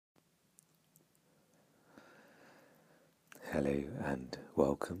Hello and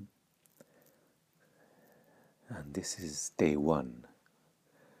welcome. And this is day one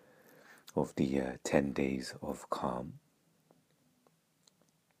of the 10 days of calm.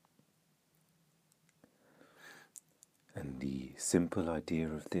 And the simple idea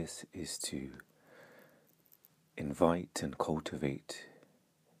of this is to invite and cultivate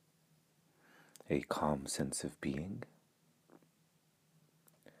a calm sense of being.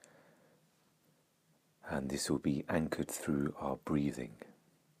 And this will be anchored through our breathing.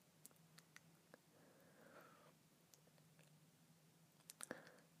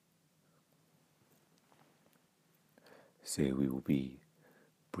 So we will be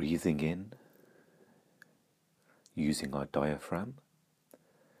breathing in using our diaphragm.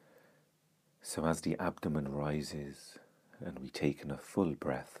 So as the abdomen rises and we take in a full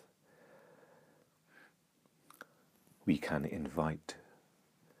breath, we can invite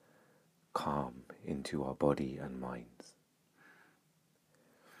calm into our body and minds.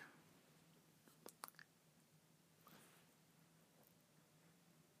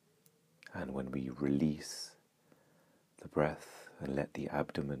 And when we release the breath and let the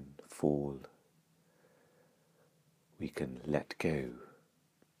abdomen fall, we can let go.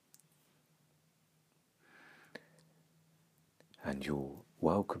 And you're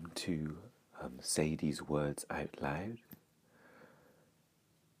welcome to say these words out loud.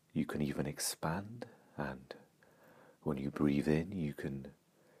 You can even expand, and when you breathe in, you can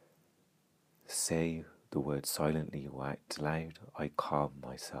say the word silently or out loud, I calm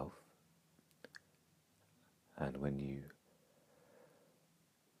myself. And when you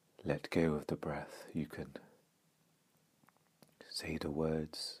let go of the breath, you can say the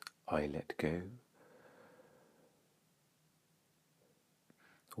words, I let go.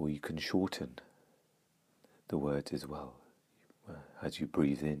 Or you can shorten the words as well. As you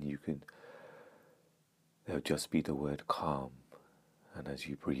breathe in, there'll just be the word calm. And as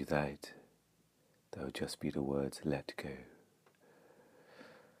you breathe out, there'll just be the words let go.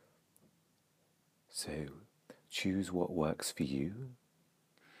 So choose what works for you.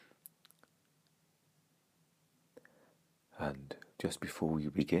 And just before we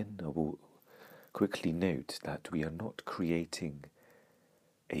begin, I will quickly note that we are not creating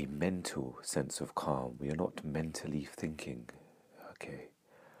a mental sense of calm. We are not mentally thinking, okay,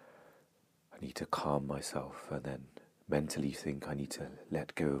 I need to calm myself, and then mentally think I need to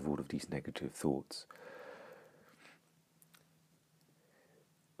let go of all of these negative thoughts.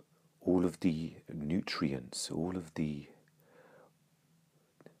 All of the nutrients, all of the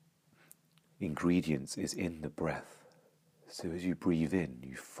ingredients is in the breath. So as you breathe in,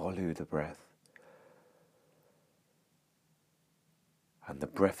 you follow the breath. And the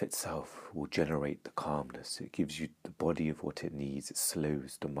breath itself will generate the calmness. It gives you the body of what it needs. It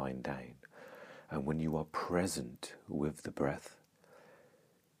slows the mind down. And when you are present with the breath,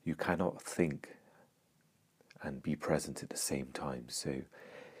 you cannot think and be present at the same time. So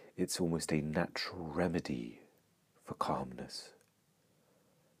it's almost a natural remedy for calmness.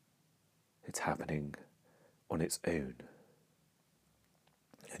 It's happening on its own.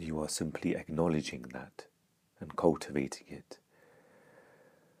 And you are simply acknowledging that and cultivating it.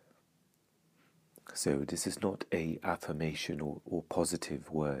 So this is not a affirmation or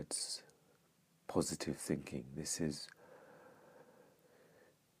positive words, positive thinking. This is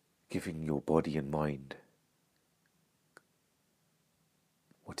giving your body and mind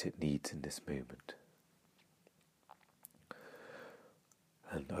what it needs in this moment.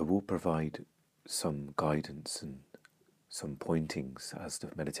 And I will provide some guidance and some pointings as the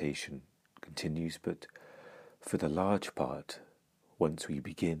meditation continues, but for the large part, once we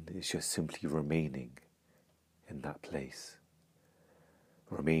begin, it's just simply remaining in that place,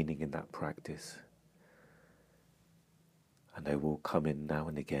 remaining in that practice. And I will come in now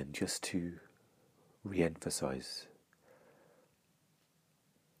and again just to re-emphasize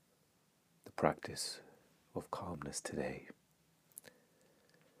the practice of calmness today.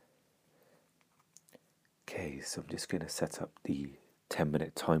 Okay, so I'm just going to set up the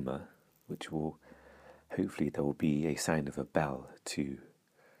 10-minute timer, which will, hopefully there will be a sound of a bell to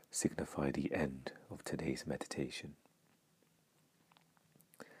signify the end of today's meditation.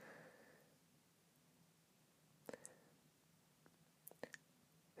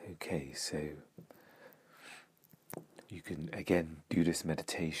 Okay, so you can again do this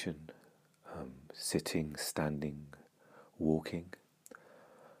meditation sitting, standing, walking.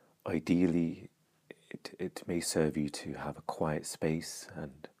 Ideally, it may serve you to have a quiet space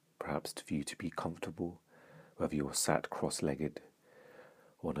and perhaps for you to be comfortable, whether you're sat cross-legged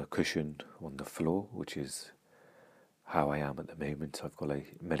on a cushion on the floor, which is how I am at the moment. I've got a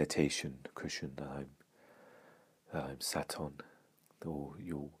meditation cushion that I'm that I'm sat on, or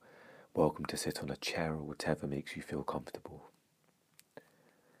you're welcome to sit on a chair or whatever makes you feel comfortable.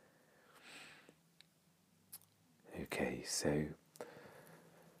 Okay, so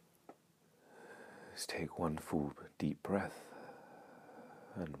let's take one full deep breath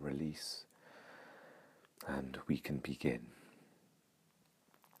and release, and we can begin.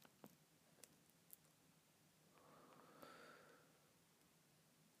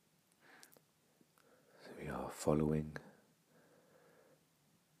 So we are following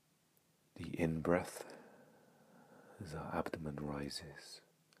the in-breath as our abdomen rises,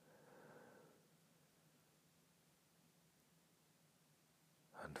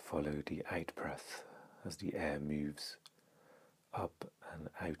 and follow the out-breath as the air moves up and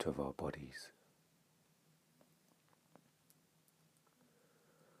out of our bodies.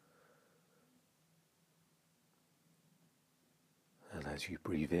 And as you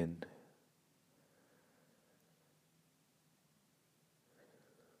breathe in,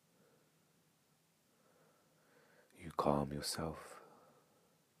 you calm yourself,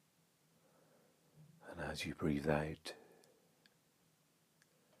 and as you breathe out,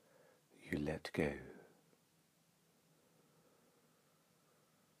 you let go.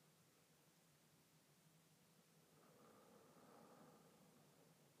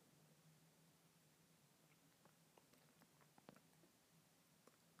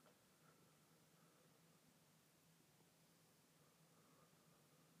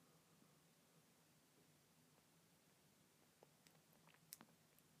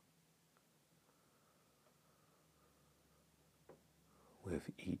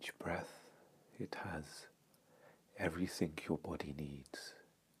 With each breath, it has everything your body needs.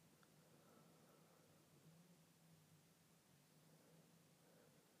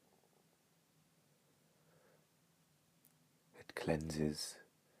 It cleanses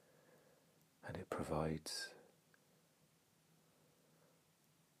and it provides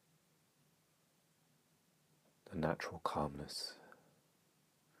the natural calmness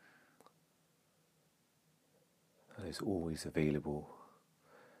that is always available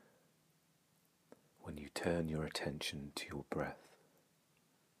when you turn your attention to your breath.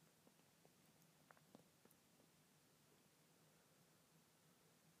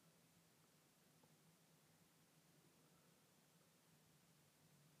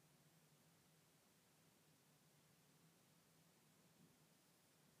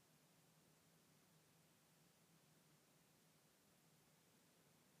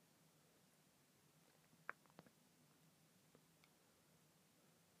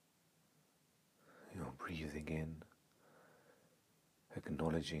 You're breathing in,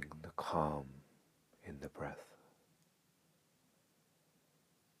 acknowledging the calm in the breath.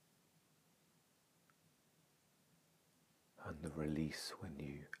 And the release when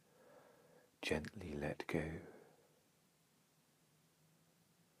you gently let go.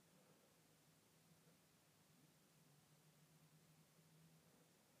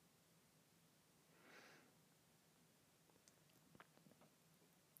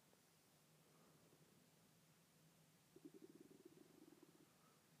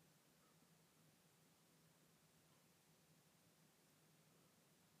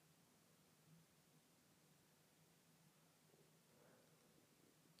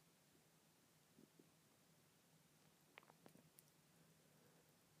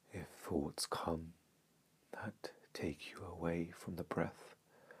 If thoughts come that take you away from the breath,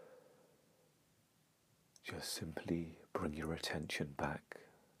 just simply bring your attention back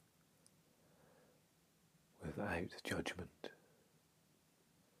without judgment,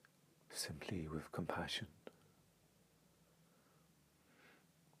 simply with compassion.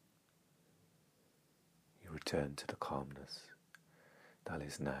 You return to the calmness that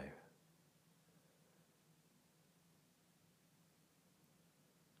is now.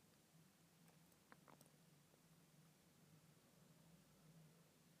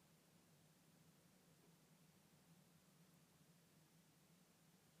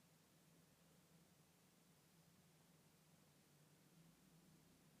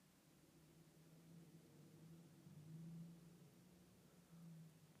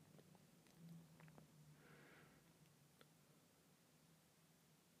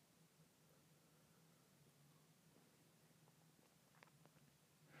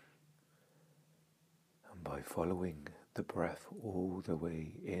 And by following the breath all the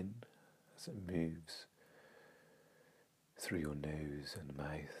way in as it moves through your nose and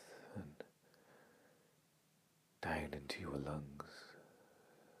mouth and down into your lungs,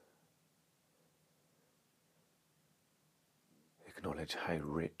 acknowledge how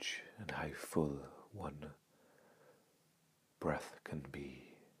rich and how full one breath can be.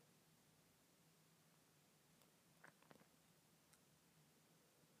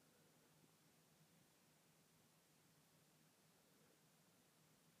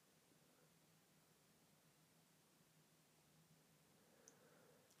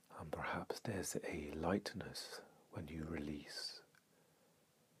 And perhaps there's a lightness when you release,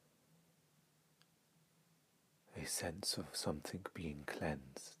 a sense of something being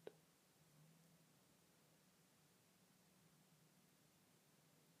cleansed.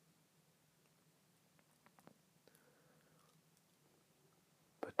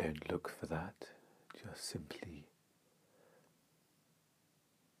 But don't look for that, just simply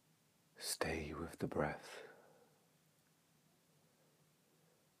stay with the breath,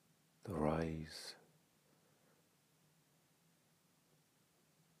 the rise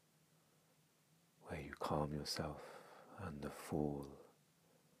where you calm yourself, and the fall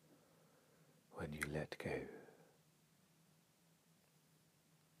when you let go.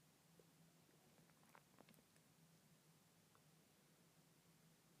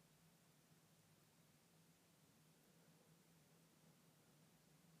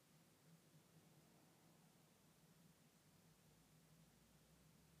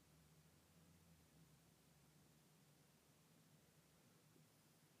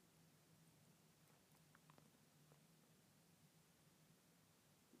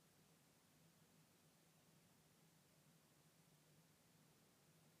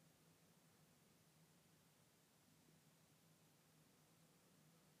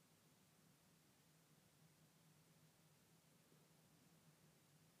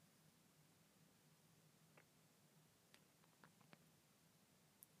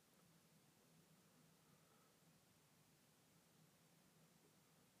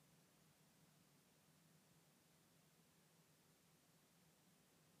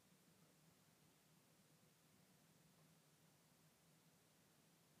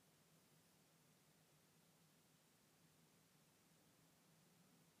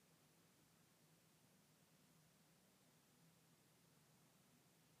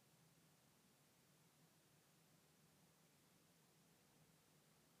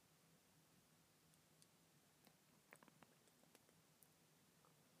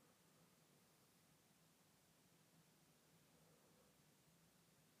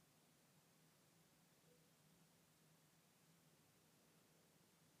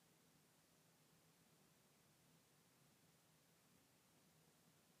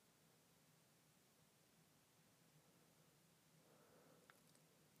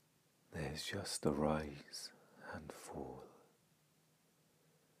 There's just the rise and fall,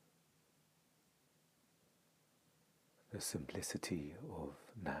 the simplicity of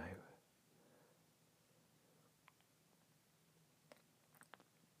now.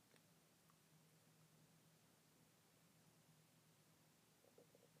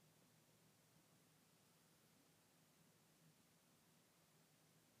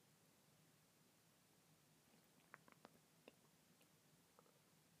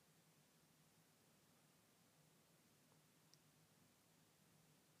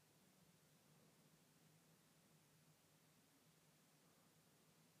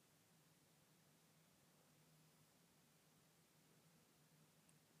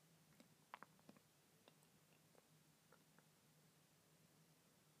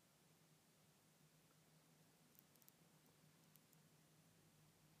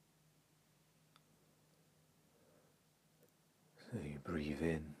 So you breathe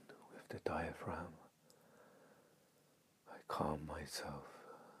in with the diaphragm. I calm myself,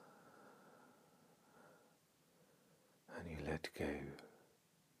 and you let go.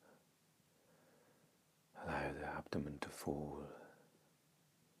 Allow the abdomen to fall,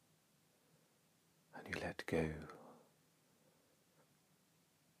 and you let go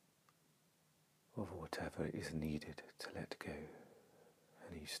of whatever is needed to let go,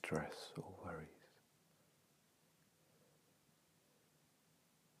 any stress or worries.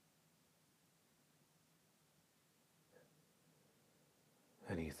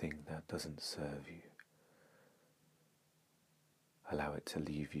 Anything that doesn't serve you, allow it to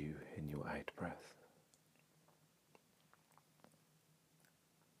leave you in your out breath.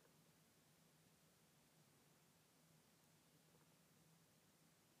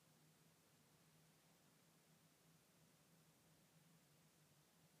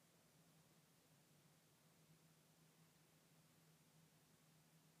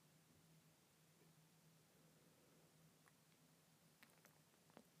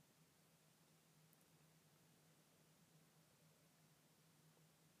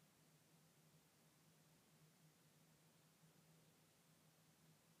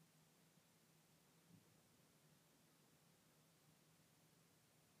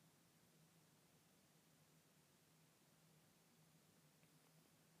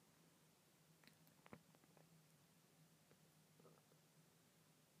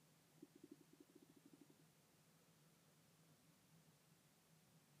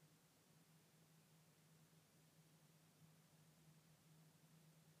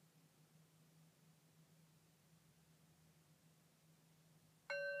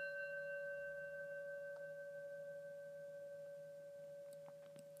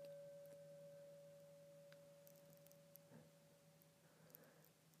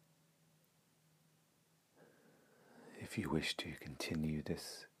 if you wish to continue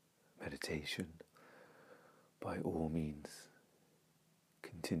this meditation, by all means,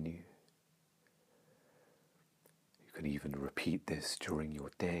 continue. You can even repeat this during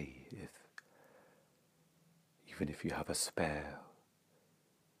your day, even if you have a spare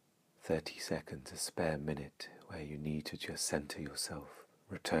 30 seconds, a spare minute where you need to just center yourself,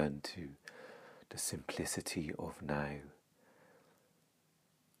 return to the simplicity of now,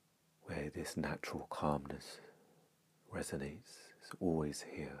 where this natural calmness resonates. It's always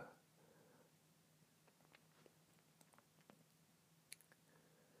here.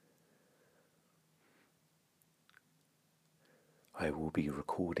 I will be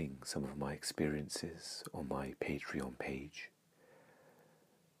recording some of my experiences on my Patreon page,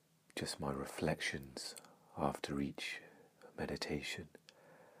 just my reflections after each meditation,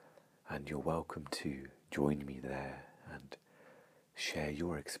 and you're welcome to join me there and share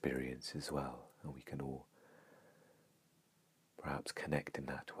your experience as well, and we can all perhaps connect in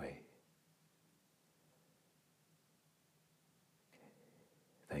that way.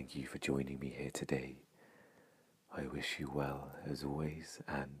 Thank you for joining me here today. I wish you well as always,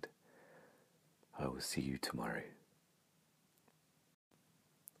 and I will see you tomorrow.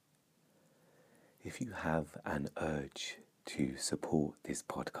 If you have an urge to support this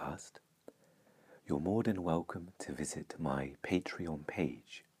podcast, you're more than welcome to visit my Patreon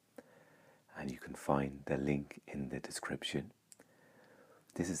page, and you can find the link in the description.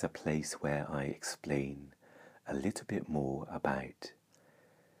 This is a place where I explain a little bit more about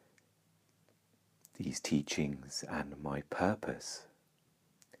these teachings and my purpose,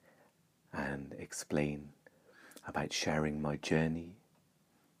 and explain about sharing my journey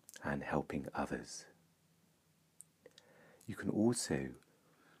and helping others. You can also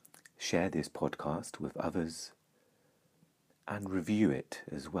share this podcast with others and review it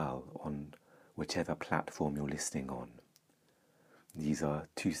as well on whichever platform you're listening on. These are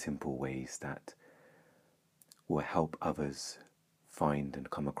two simple ways that will help others find and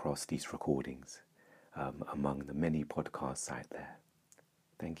come across these recordings among the many podcasts out there.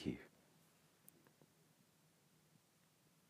 Thank you.